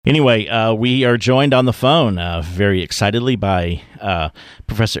Anyway, we are joined on the phone very excitedly by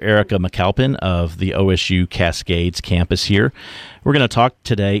Professor Erica McAlpin of the OSU Cascades campus here. We're going to talk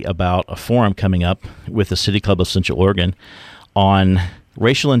today about a forum coming up with the City Club of Central Oregon on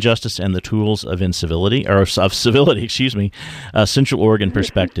racial injustice and the tools of incivility, or of civility, Central Oregon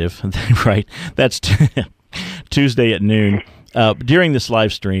perspective. Right, that's Tuesday at noon. During this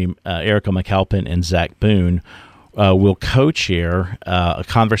live stream, Erica McAlpin and Zach Boone will co-chair a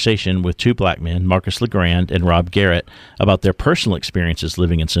conversation with two black men, Marcus LeGrand and Rob Garrett, about their personal experiences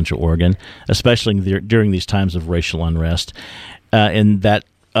living in Central Oregon, especially during these times of racial unrest. And that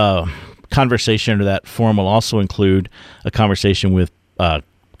conversation, or that forum, will also include a conversation with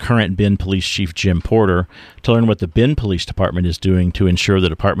current Bend Police Chief Jim Porter to learn what the Bend Police Department is doing to ensure the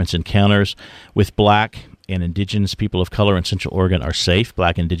department's encounters with black and Indigenous people of color in Central Oregon are safe,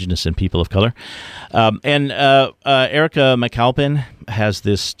 black, Indigenous, and people of color. And Erica McAlpin has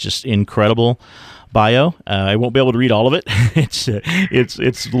this just incredible bio. I won't be able to read all of it.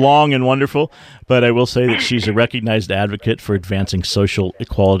 It's long and wonderful, but I will say that she's a recognized advocate for advancing social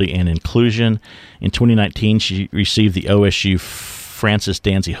equality and inclusion. In 2019, she received the OSU Francis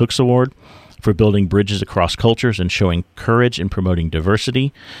Danzy Hooks Award for building bridges across cultures and showing courage in promoting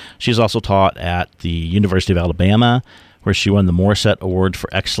diversity. She's also taught at the University of Alabama, where she won the Morissette Award for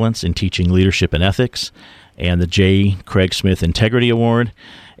Excellence in Teaching Leadership and Ethics and the J. Craig Smith Integrity Award.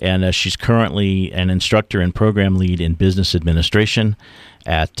 And she's currently an instructor and program lead in business administration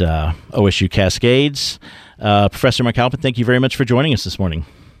at OSU Cascades. Professor McAlpin, thank you very much for joining us this morning.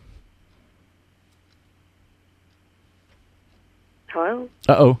 Hello?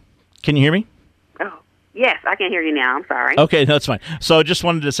 Uh-oh. Can you hear me? Oh, yes, I can hear you now. I'm sorry. Okay, no, that's fine. So I just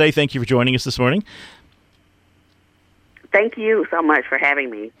wanted to say thank you for joining us this morning. Thank you so much for having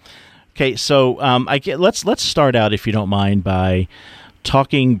me. Okay, so let's start out, if you don't mind, by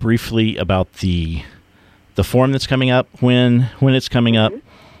talking briefly about the forum that's coming up, when it's coming up.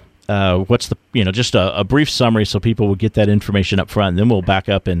 What's the just a brief summary so people will get that information up front, and then we'll back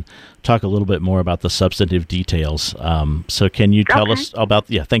up and talk a little bit more about the substantive details. So can you tell us about?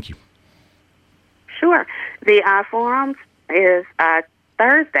 Yeah, thank you. Sure. The forum is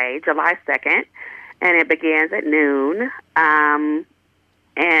Thursday, July 2nd, and it begins at noon. And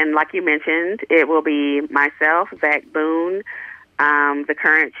like you mentioned, it will be myself, Zach Boone, the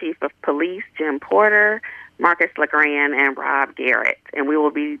current Chief of Police, Jim Porter, Marcus LeGrand, and Rob Garrett. And we will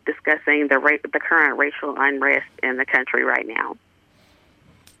be discussing the current racial unrest in the country right now.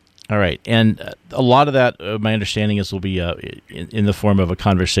 All right. And a lot of that, my understanding is, will be in the form of a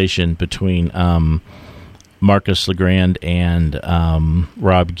conversation between Marcus LeGrand and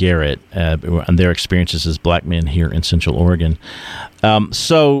Rob Garrett on their experiences as black men here in Central Oregon.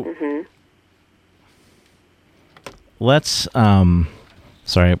 Let's...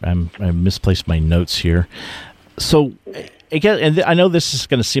 sorry, I misplaced my notes here. So, again, and I know this is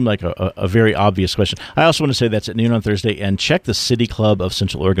going to seem like a very obvious question. I also want to say that's at noon on Thursday, and check the City Club of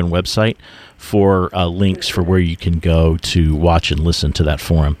Central Oregon website for links for where you can go to watch and listen to that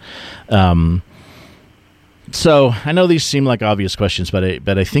forum. So I know these seem like obvious questions, but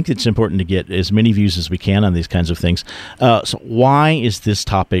I think it's important to get as many views as we can on these kinds of things. So why is this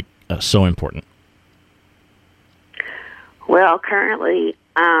topic so important? Well, currently,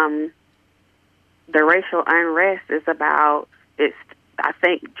 the racial unrest is about, I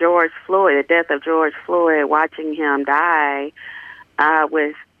think, George Floyd, the death of George Floyd, watching him die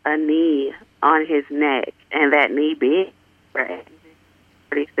with a knee on his neck, and that knee being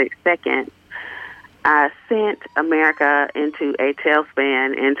 36 seconds, sent America into a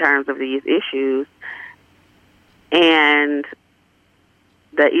tailspin in terms of these issues. And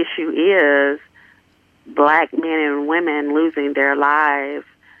the issue is black men and women losing their lives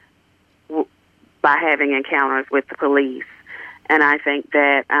by having encounters with the police. And I think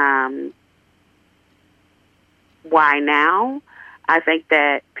that why now? I think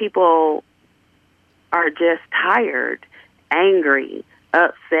that people are just tired, angry,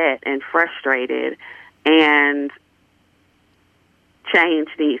 upset, and frustrated, and change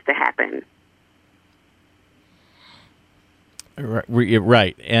needs to happen.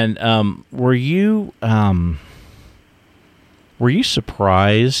 Right. And were you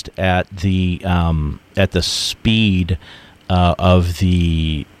surprised at the speed of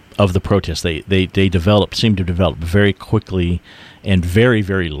the protests? They seemed to develop very quickly and very,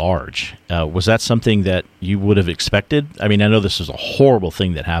 very large. Was that something that you would have expected? I mean, I know this is a horrible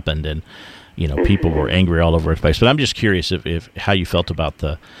thing that happened, and people were angry all over the place. But I'm just curious if how you felt about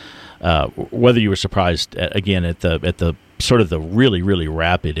whether you were surprised again at the sort of the really, really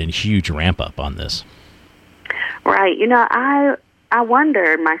rapid and huge ramp up on this. Right. I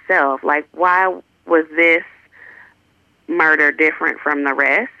wondered myself, like, why was this murder different from the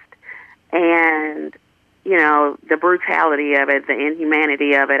rest? And, you know, the brutality of it, the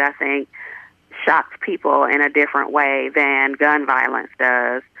inhumanity of it, I think, shocks people in a different way than gun violence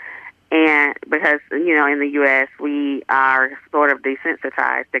does. And because, you know, in the U.S., we are sort of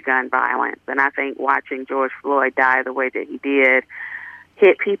desensitized to gun violence. And I think watching George Floyd die the way that he did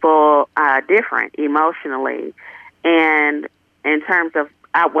hit people different emotionally. And in terms of,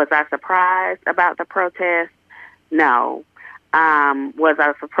 was I surprised about the protest? No. Was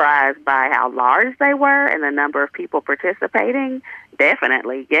I surprised by how large they were and the number of people participating?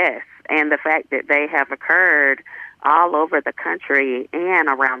 Definitely, yes. And the fact that they have occurred all over the country and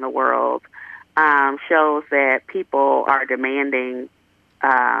around the world shows that people are demanding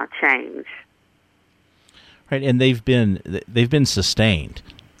change. Right, and they've been sustained,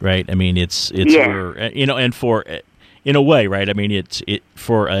 right? I mean, it's Yeah. and for in a way, right? I mean, it's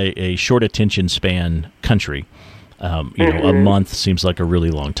for a short attention span country. A month seems like a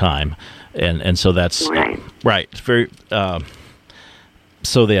really long time, and so that's right. Very.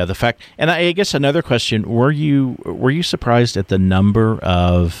 So the fact, and I guess another question: were you surprised at the number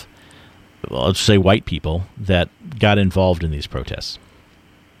of, well, let's say, white people that got involved in these protests?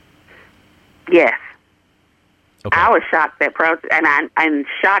 Yes. Okay. I was shocked that and I'm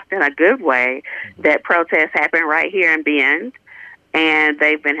shocked in a good way that protests happen right here in Bend, and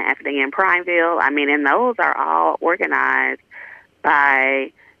they've been happening in Prineville. I mean, and those are all organized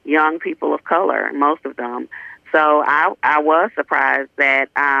by young people of color, most of them. So I was surprised that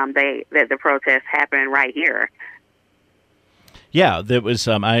that the protests happened right here. Yeah, that was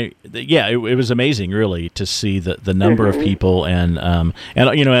it was amazing, really, to see the number of people and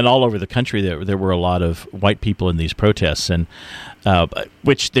all over the country there were a lot of white people in these protests, and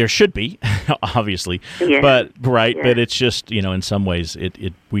which there should be, obviously, but it's just, in some ways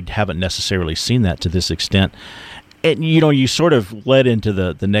we haven't necessarily seen that to this extent. And you sort of led into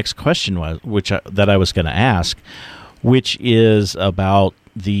the next question that I was going to ask, which is about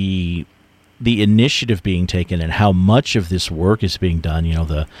the initiative being taken and how much of this work is being done.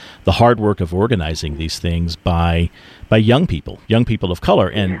 The hard work of organizing these things by young people of color,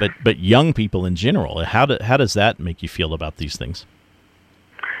 and but young people in general. How does that make you feel about these things?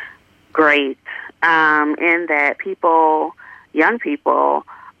 Great, in that young people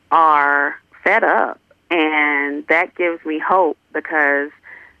are fed up. And that gives me hope, because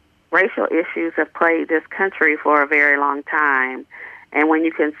racial issues have plagued this country for a very long time. And when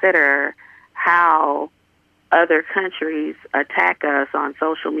you consider how other countries attack us on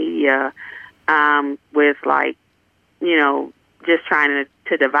social media with, just trying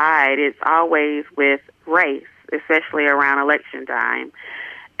to divide, it's always with race, especially around election time.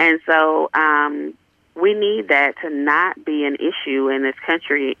 And so we need that to not be an issue in this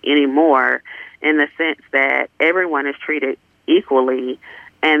country anymore, in the sense that everyone is treated equally,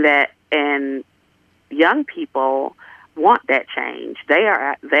 and young people want that change. They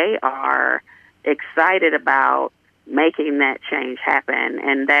are excited about making that change happen,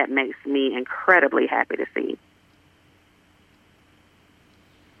 and that makes me incredibly happy to see.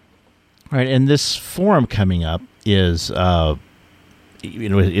 All right, and this forum coming up is a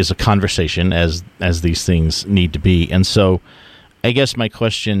conversation, as these things need to be. And so I guess my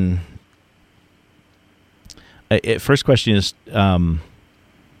first question is,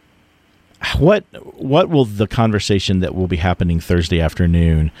 what will the conversation that will be happening Thursday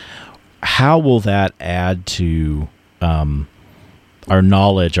afternoon, how will that add to our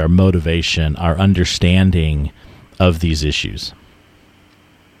knowledge, our motivation, our understanding of these issues?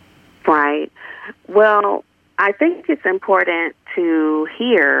 Right. Well, I think it's important to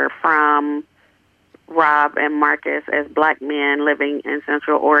hear from Rob and Marcus as black men living in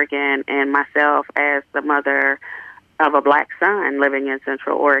Central Oregon, and myself as the mother of a black son living in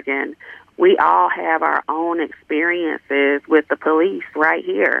Central Oregon. We all have our own experiences with the police right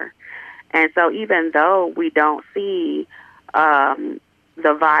here. And so even though we don't see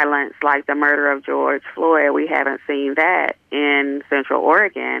the violence like the murder of George Floyd, we haven't seen that in Central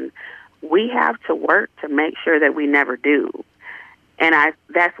Oregon, we have to work to make sure that we never do. And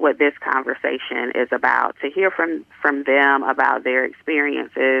that's what this conversation is about, to hear from them about their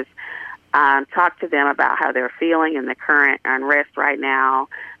experiences, talk to them about how they're feeling in the current unrest right now,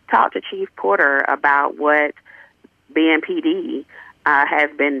 talk to Chief Porter about what BMPD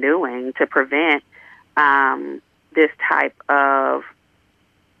has been doing to prevent this type of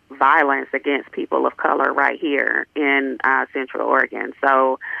violence against people of color right here in Central Oregon.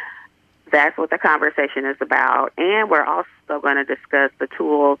 So that's what the conversation is about. And we're also going to discuss the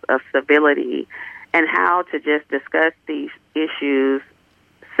tools of civility and how to just discuss these issues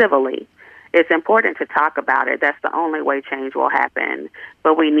civilly. It's important to talk about it. That's the only way change will happen.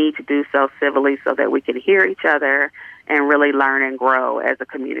 But we need to do so civilly so that we can hear each other and really learn and grow as a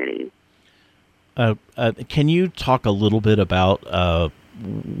community. Can you talk a little bit about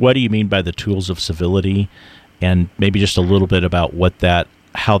what do you mean by the tools of civility, and maybe just a little bit about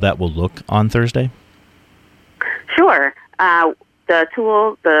how that will look on Thursday? Sure. The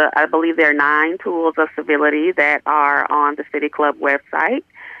tools, I believe there are 9 tools of civility that are on the City Club website.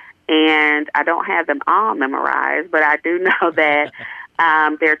 And I don't have them all memorized, but I do know that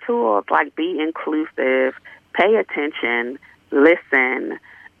there are tools like be inclusive, pay attention, listen,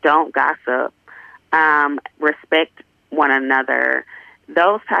 don't gossip, respect one another.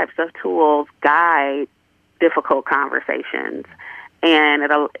 Those types of tools guide difficult conversations. And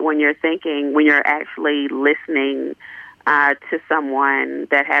when you're actually listening to someone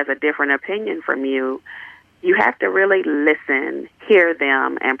that has a different opinion from you, you have to really listen, hear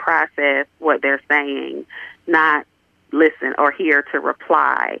them, and process what they're saying, not listen or hear to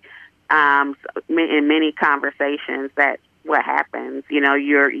reply. In many conversations, that's what happens.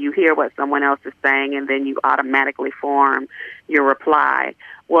 You hear what someone else is saying, and then you automatically form your reply.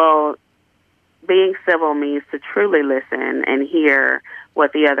 Well, being civil means to truly listen and hear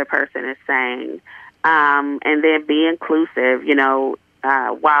what the other person is saying, and then be inclusive.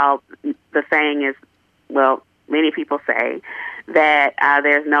 While the saying is, well, many people say that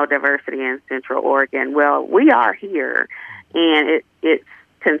there's no diversity in Central Oregon. Well, we are here, and it's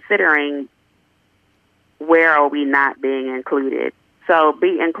considering where are we not being included. So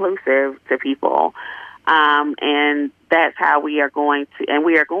be inclusive to people, and that's how we are going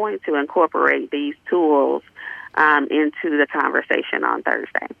to incorporate these tools into the conversation on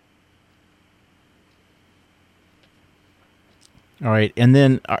Thursday. All right, and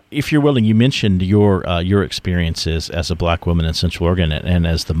then if you're willing, you mentioned your experiences as a black woman in Central Oregon and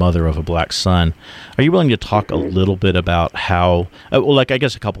as the mother of a black son. Are you willing to talk a little bit about how? I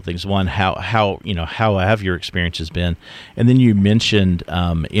guess a couple things. One, how have your experiences been, and then you mentioned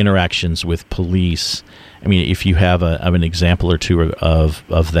interactions with police. I mean, if you have an example or two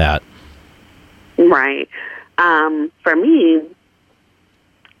of that. Right. For me,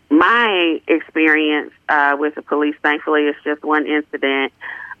 my experience with the police, thankfully, is just one incident.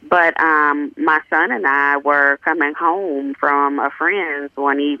 But my son and I were coming home from a friend's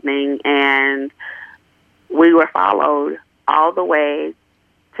one evening, and we were followed all the way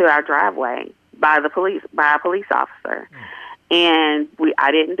to our driveway by a police officer. And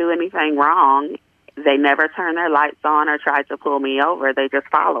I didn't do anything wrong. They never turned their lights on or tried to pull me over. They just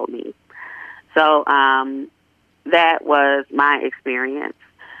followed me. So that was my experience.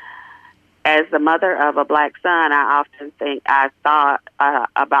 As the mother of a black son, I thought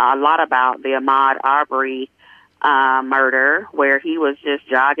a lot about the Ahmaud Arbery murder, where he was just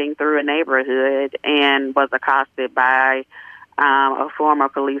jogging through a neighborhood and was accosted by a former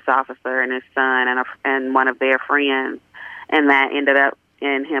police officer and his son and one of their friends, and that ended up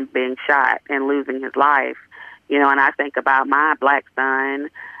in him being shot and losing his life. And I think about my black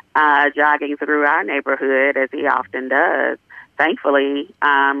son jogging through our neighborhood, as he often does. Thankfully,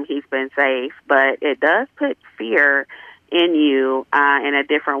 he's been safe, but it does put fear in you in a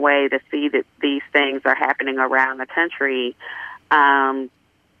different way to see that these things are happening around the country.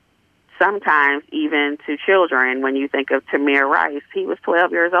 Sometimes even to children. When you think of Tamir Rice, he was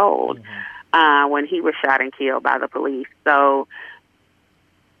 12 years old when he was shot and killed by the police. So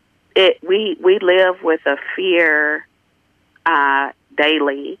we live with a fear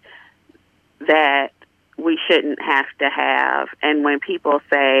daily that we shouldn't have to have. And when people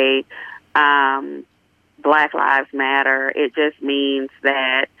say Black Lives Matter, it just means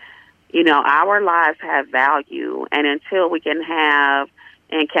that, our lives have value. And until we can have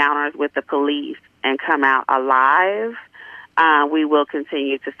encounters with the police and come out alive, we will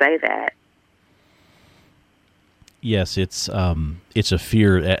continue to say that. Yes, it's a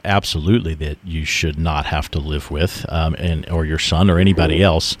fear, absolutely, that you should not have to live with, or your son or anybody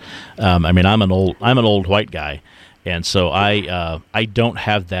else. I'm an old white guy, and so I don't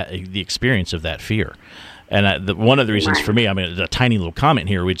have the experience of that fear. And one of the reasons for me, a tiny little comment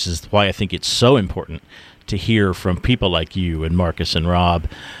here, which is why I think it's so important to hear from people like you and Marcus and Rob,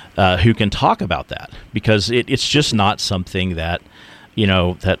 who can talk about that, because it's just not something that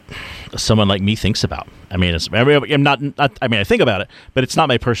that someone like me thinks about. I think about it, but it's not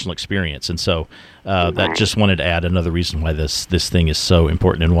my personal experience. And so that just wanted to add another reason why this thing is so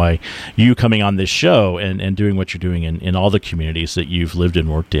important, and why you coming on this show and doing what you're doing in all the communities that you've lived and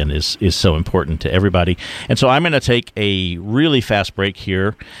worked in is so important to everybody. And so I'm going to take a really fast break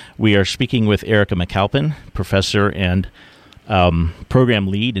here. We are speaking with Erica McAlpin, professor and program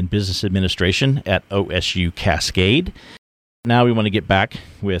lead in business administration at OSU Cascade. Now we want to get back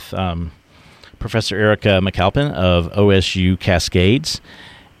with Professor Erica McAlpin of OSU Cascades,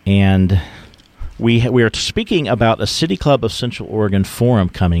 and we are speaking about a City Club of Central Oregon forum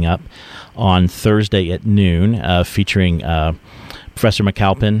coming up on Thursday at noon, featuring Professor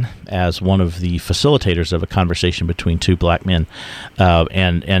McAlpin as one of the facilitators of a conversation between two black men,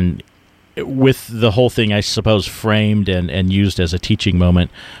 and with the whole thing, I suppose, framed and used as a teaching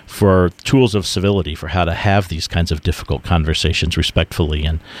moment for tools of civility, for how to have these kinds of difficult conversations respectfully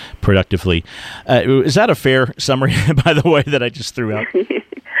and productively. Is that a fair summary, by the way, that I just threw out?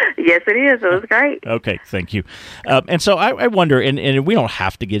 Yes, it is. It was great. Okay, thank you. And so I wonder, and we don't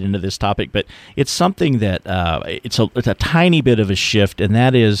have to get into this topic, but it's something that it's a tiny bit of a shift, and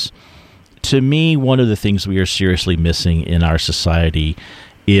that is, to me, one of the things we are seriously missing in our society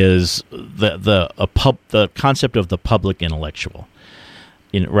is the concept of the public intellectual.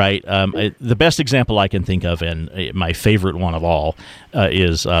 Right? The best example I can think of, and my favorite one of all,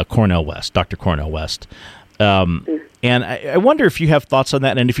 is Cornel West, Dr. Cornel West. And I wonder if you have thoughts on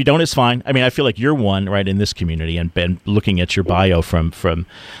that, and if you don't, it's fine. I mean, I feel like you're one, right, in this community, and been looking at your bio from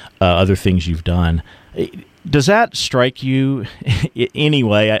other things you've done. Does that strike you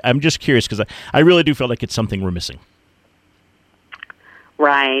anyway? I'm just curious, because I really do feel like it's something we're missing.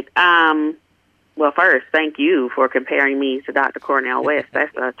 Right. Well, first, thank you for comparing me to Dr. Cornel West.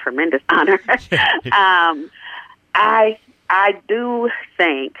 That's a tremendous honor. I do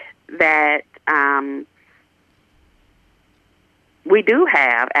think that we do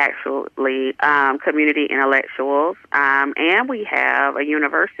have actually community intellectuals, and we have a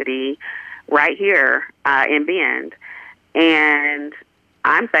university right here in Bend. And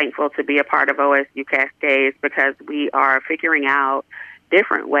I'm thankful to be a part of OSU Cascades because we are figuring out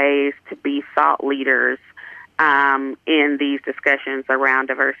different ways to be thought leaders in these discussions around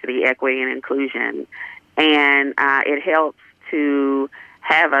diversity, equity, and inclusion. And it helps to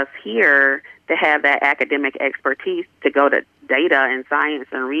have us here to have that academic expertise to go to data and science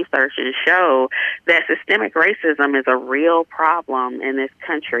and research and show that systemic racism is a real problem in this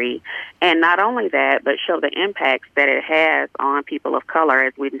country. And not only that, but show the impacts that it has on people of color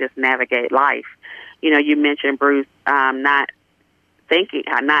as we just navigate life. You know, you mentioned, Bruce, not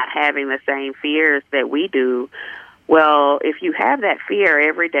having the same fears that we do. Well, if you have that fear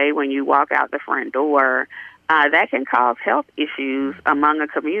every day when you walk out the front door, that can cause health issues among a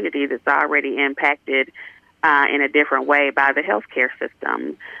community that's already impacted in a different way by the healthcare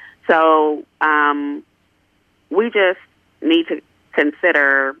system. So we just need to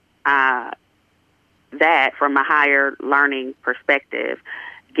consider that from a higher learning perspective.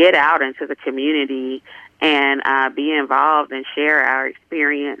 Get out into the community and be involved and share our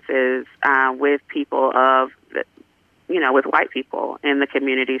experiences with people of, with white people in the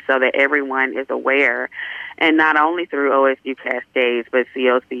community so that everyone is aware. And not only through OSU Cascades, but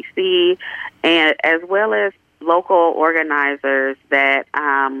COCC, and as well as local organizers that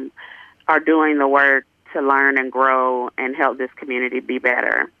are doing the work to learn and grow and help this community be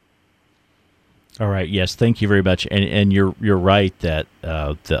better. All right. Yes. Thank you very much. And you're right that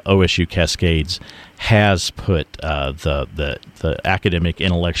the OSU Cascades has put the academic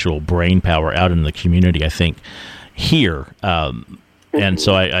intellectual brain power out in the community, I think, here. And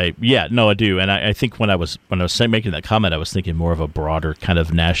so I do. And I think when I was making that comment, I was thinking more of a broader kind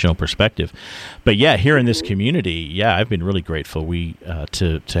of national perspective. But yeah, here in this community, I've been really grateful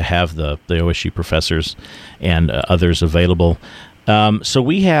to have the OSU professors and others available. So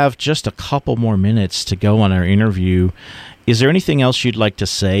we have just a couple more minutes to go on our interview. Is there anything else you'd like to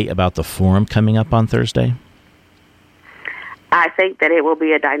say about the forum coming up on Thursday? I think that it will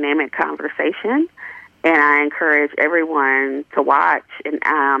be a dynamic conversation, and I encourage everyone to watch. And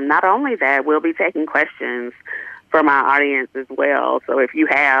not only that, we'll be taking questions from our audience as well. So if you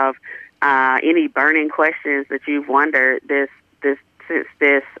have any burning questions that you've wondered since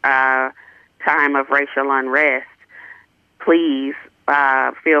this time of racial unrest, please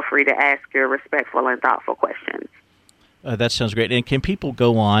feel free to ask your respectful and thoughtful questions. That sounds great. And can people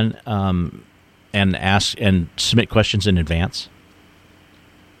go on and ask and submit questions in advance?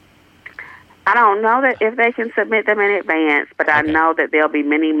 I don't know that if they can submit them in advance, but okay. I know that there'll be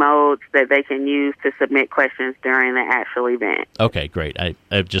many modes that they can use to submit questions during the actual event. Okay, great. I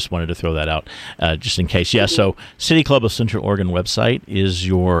just wanted to throw that out just in case. Yeah, so City Club of Central Oregon website is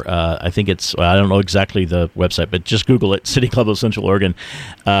your, I think it's, I don't know exactly the website, but just Google it, City Club of Central Oregon.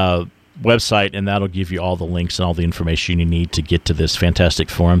 website, and that'll give you all the links and all the information you need to get to this fantastic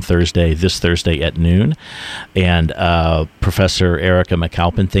forum this Thursday at noon. And Professor Erica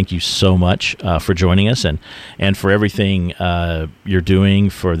McAlpin, thank you so much for joining us and for everything you're doing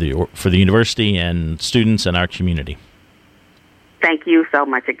for the university and students and our community. Thank you so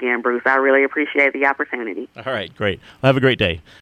much again, Bruce. I really appreciate the opportunity. All right, great. Well, have a great day.